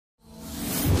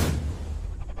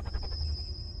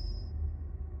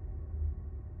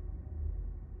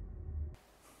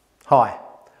Hi,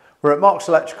 we're at Marks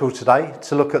Electrical today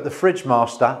to look at the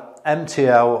Fridgemaster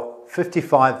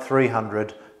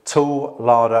MTL55300 tall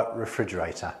larder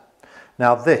refrigerator.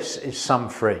 Now this is some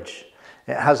fridge.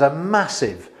 It has a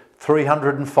massive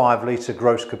 305 litre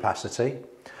gross capacity,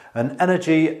 an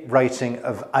energy rating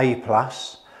of A+,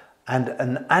 and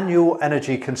an annual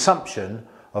energy consumption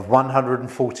of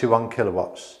 141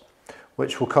 kilowatts,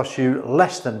 which will cost you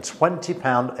less than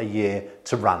 £20 a year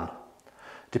to run,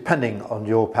 depending on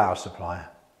your power supplier.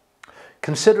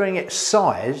 Considering its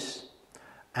size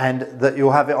and that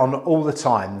you'll have it on all the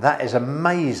time, that is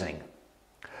amazing.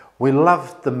 We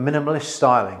love the minimalist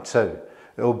styling too.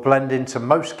 It will blend into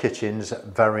most kitchens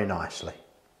very nicely.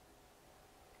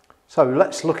 So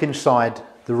let's look inside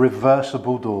the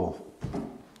reversible door.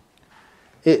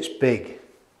 It's big.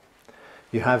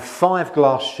 You have 5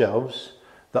 glass shelves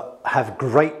that have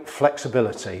great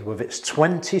flexibility with its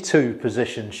 22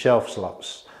 position shelf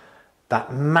slots.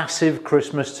 That massive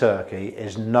Christmas turkey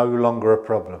is no longer a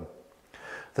problem.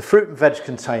 The fruit and veg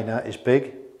container is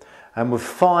big, and with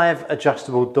 5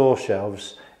 adjustable door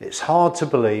shelves, it's hard to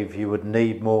believe you would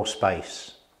need more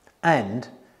space. And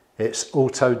it's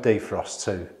auto defrost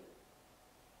too.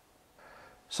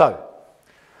 So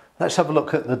let's have a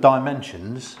look at the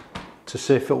dimensions to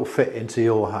see if it will fit into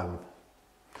your home.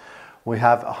 We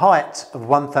have a height of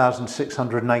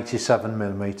 1,687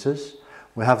 millimeters.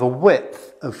 We have a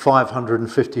width of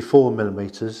 554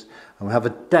 millimeters, and we have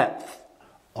a depth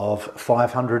of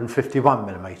 551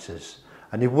 millimeters.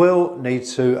 And you will need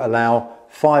to allow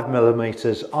 5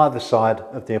 millimeters either side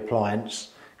of the appliance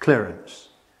clearance.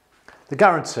 The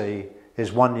guarantee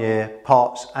is 1 year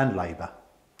parts and labour.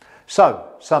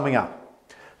 So, summing up,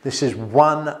 this is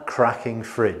one cracking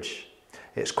fridge.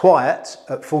 It's quiet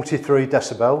at 43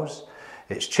 decibels,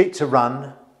 it's cheap to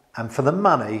run, and for the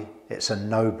money, it's a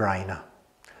no-brainer.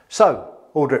 So,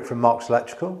 order it from Marks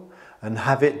Electrical and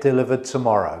have it delivered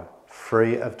tomorrow,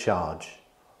 free of charge,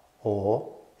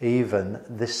 or even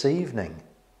this evening.